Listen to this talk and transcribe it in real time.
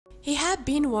He had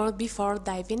been warned before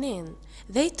diving in.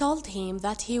 They told him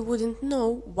that he wouldn't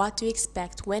know what to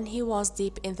expect when he was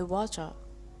deep in the water.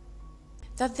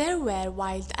 That there were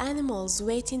wild animals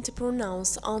waiting to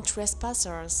pronounce on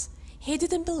trespassers. He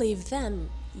didn't believe them,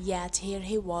 yet here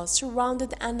he was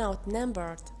surrounded and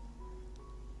outnumbered.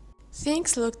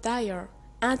 Things looked dire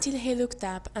until he looked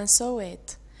up and saw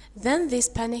it. Then this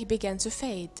panic began to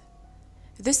fade.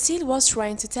 The seal was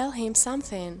trying to tell him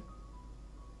something.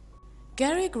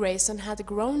 Gary Grayson had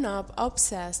grown up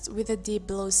obsessed with the deep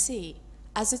blue sea.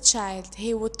 As a child,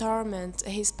 he would torment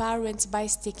his parents by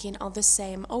sticking on the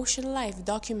same ocean life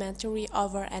documentary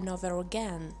over and over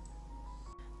again.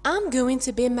 "I'm going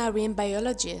to be a marine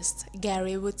biologist,"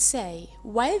 Gary would say.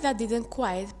 While that didn't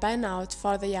quite pan out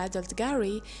for the adult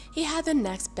Gary, he had the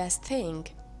next best thing.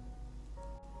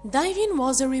 Diving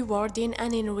was a rewarding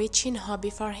and enriching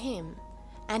hobby for him,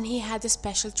 and he had a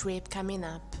special trip coming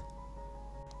up.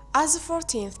 As a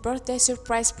 14th birthday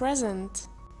surprise present,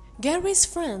 Gary's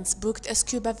friends booked a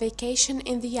scuba vacation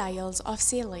in the Isles of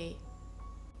Scilly.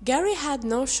 Gary had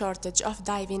no shortage of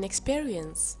diving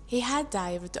experience. He had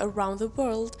dived around the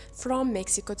world from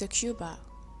Mexico to Cuba,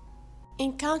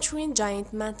 encountering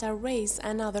giant manta rays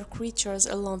and other creatures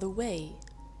along the way.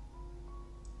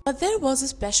 But there was a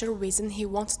special reason he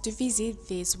wanted to visit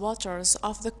these waters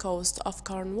off the coast of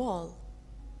Cornwall.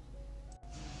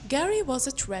 Gary was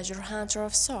a treasure hunter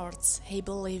of sorts. He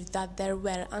believed that there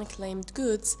were unclaimed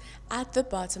goods at the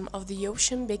bottom of the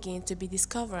ocean beginning to be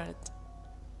discovered.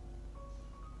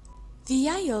 The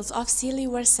Isles of Scilly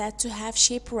were said to have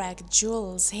shipwrecked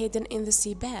jewels hidden in the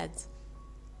seabed.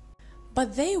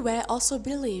 But they were also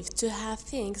believed to have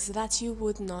things that you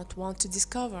would not want to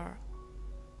discover.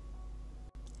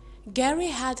 Gary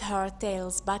had heard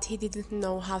tales, but he didn't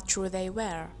know how true they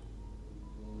were.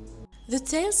 The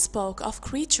tales spoke of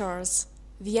creatures,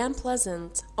 the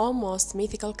unpleasant, almost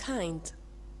mythical kind.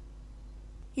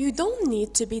 You don't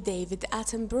need to be David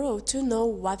Attenborough to know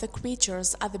what the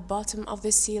creatures at the bottom of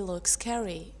the sea look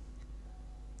scary.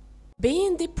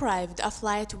 Being deprived of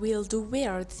light will do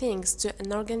weird things to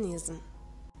an organism.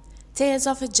 Tales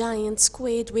of a giant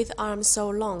squid with arms so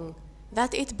long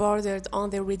that it bordered on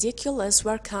the ridiculous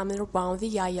were common around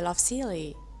the Isle of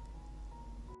Scilly.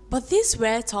 But these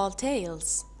were tall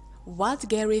tales. What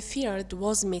Gary feared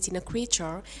was meeting a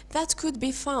creature that could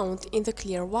be found in the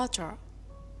clear water.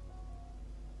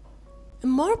 A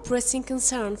more pressing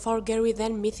concern for Gary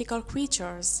than mythical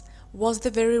creatures was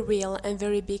the very real and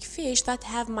very big fish that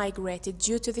have migrated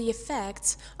due to the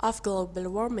effects of global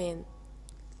warming.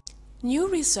 New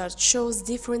research shows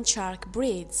different shark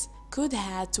breeds could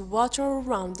head to water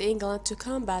around England to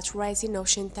combat rising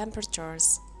ocean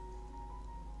temperatures.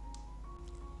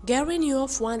 Gary knew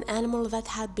of one animal that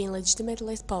had been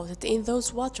legitimately spotted in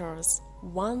those waters,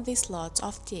 one with lots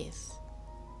of teeth.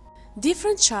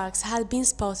 Different sharks had been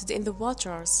spotted in the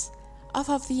waters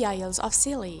off the Isles of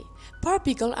Scilly.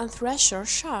 Porbeagle and thresher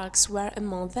sharks were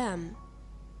among them.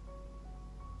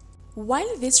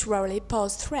 While these rarely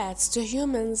posed threats to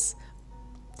humans,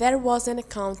 there was an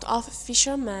account of a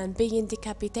fisherman being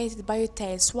decapitated by a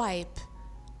tail swipe.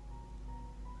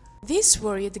 This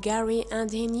worried Gary,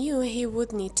 and he knew he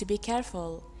would need to be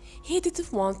careful. He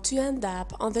didn't want to end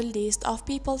up on the list of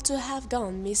people to have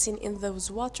gone missing in those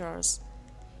waters.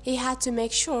 He had to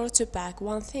make sure to pack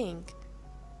one thing.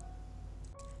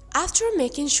 After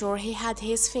making sure he had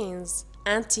his fins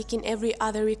and ticking every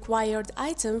other required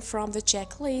item from the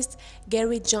checklist,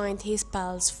 Gary joined his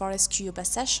pals for a scuba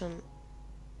session.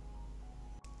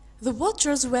 The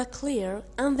waters were clear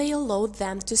and they allowed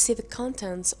them to see the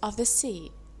contents of the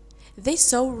sea. They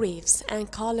saw reefs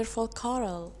and colorful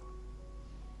coral.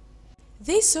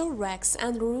 They saw wrecks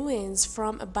and ruins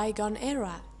from a bygone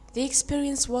era. The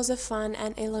experience was a fun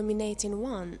and illuminating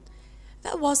one.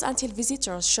 That was until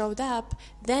visitors showed up,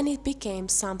 then it became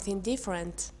something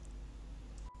different.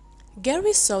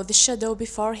 Gary saw the shadow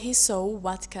before he saw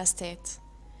what caused it.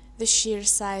 The sheer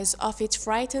size of it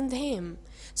frightened him,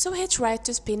 so he tried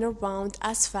to spin around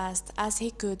as fast as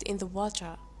he could in the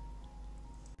water.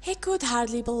 He could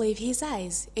hardly believe his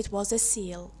eyes. It was a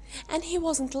seal, and he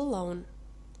wasn't alone.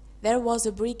 There was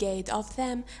a brigade of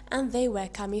them, and they were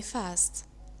coming fast.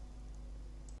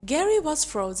 Gary was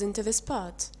frozen to the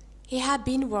spot. He had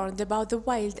been warned about the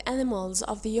wild animals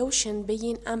of the ocean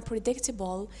being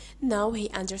unpredictable. Now he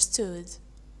understood.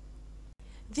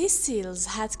 These seals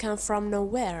had come from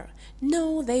nowhere.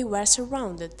 No, they were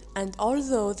surrounded, and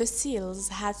although the seals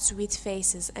had sweet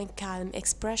faces and calm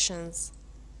expressions,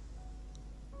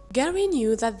 Gary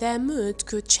knew that their mood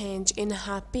could change in a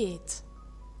heartbeat.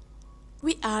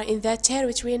 We are in their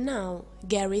territory now,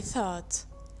 Gary thought.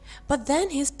 But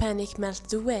then his panic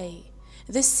melted away.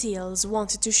 The seals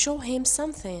wanted to show him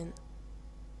something.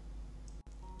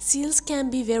 Seals can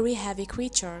be very heavy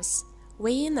creatures,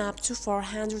 weighing up to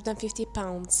 450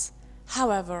 pounds.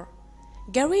 However,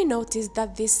 Gary noticed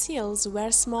that these seals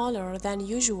were smaller than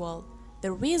usual.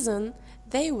 The reason?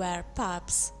 They were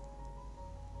pups.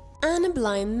 And a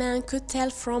blind man could tell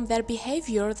from their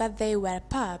behavior that they were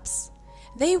pups.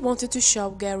 They wanted to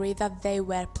show Gary that they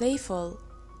were playful.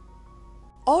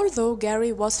 Although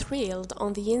Gary was thrilled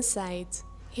on the inside,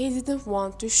 he didn't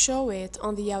want to show it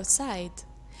on the outside.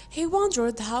 He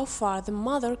wondered how far the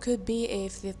mother could be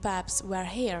if the pups were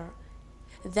here.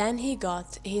 Then he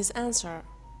got his answer.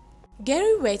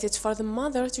 Gary waited for the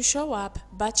mother to show up,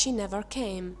 but she never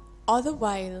came. All the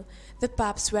while, the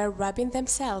pups were rubbing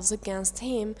themselves against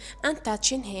him and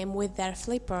touching him with their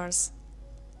flippers.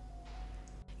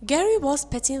 Gary was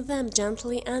petting them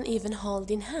gently and even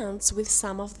holding hands with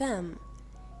some of them.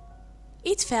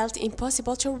 It felt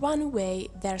impossible to run away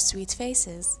their sweet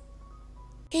faces.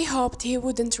 He hoped he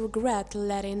wouldn't regret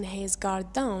letting his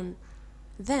guard down.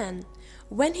 Then,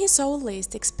 when he saw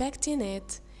least expecting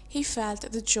it, he felt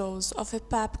the jaws of a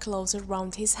pup close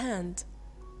around his hand.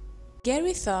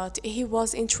 Gary thought he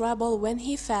was in trouble when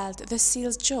he felt the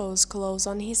seal's jaws close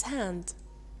on his hand.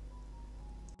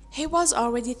 He was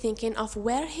already thinking of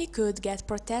where he could get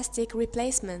prosthetic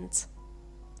replacement.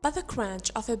 But the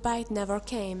crunch of a bite never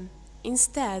came.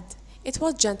 Instead, it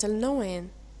was gentle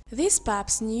knowing. These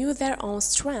pups knew their own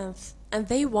strength, and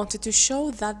they wanted to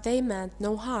show that they meant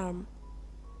no harm.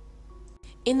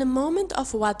 In a moment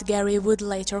of what Gary would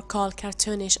later call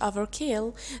cartoonish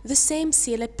overkill, the same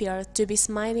seal appeared to be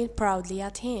smiling proudly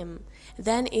at him.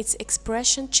 Then its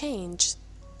expression changed.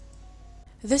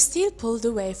 The seal pulled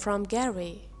away from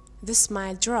Gary. The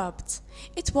smile dropped.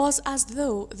 It was as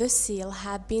though the seal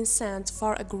had been sent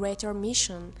for a greater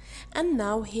mission, and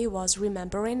now he was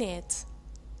remembering it.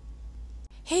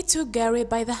 He took Gary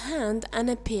by the hand and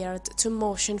appeared to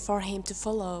motion for him to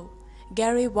follow.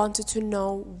 Gary wanted to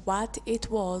know what it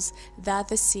was that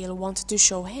the seal wanted to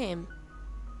show him.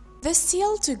 The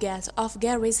seal to get off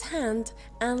Gary's hand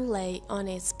and lay on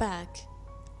its back.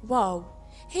 Wow,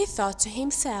 he thought to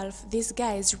himself, these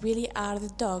guys really are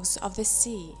the dogs of the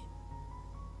sea.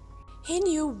 He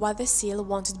knew what the seal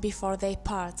wanted before they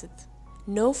parted.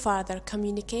 No further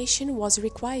communication was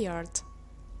required.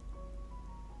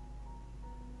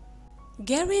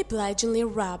 Gary obligingly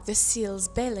rubbed the seal's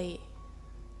belly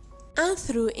and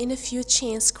threw in a few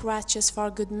chin scratches for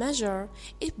good measure.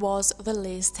 It was the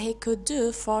least he could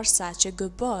do for such a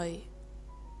good boy.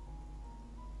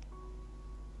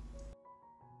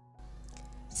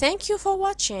 Thank you for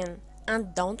watching,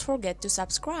 and don't forget to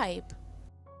subscribe.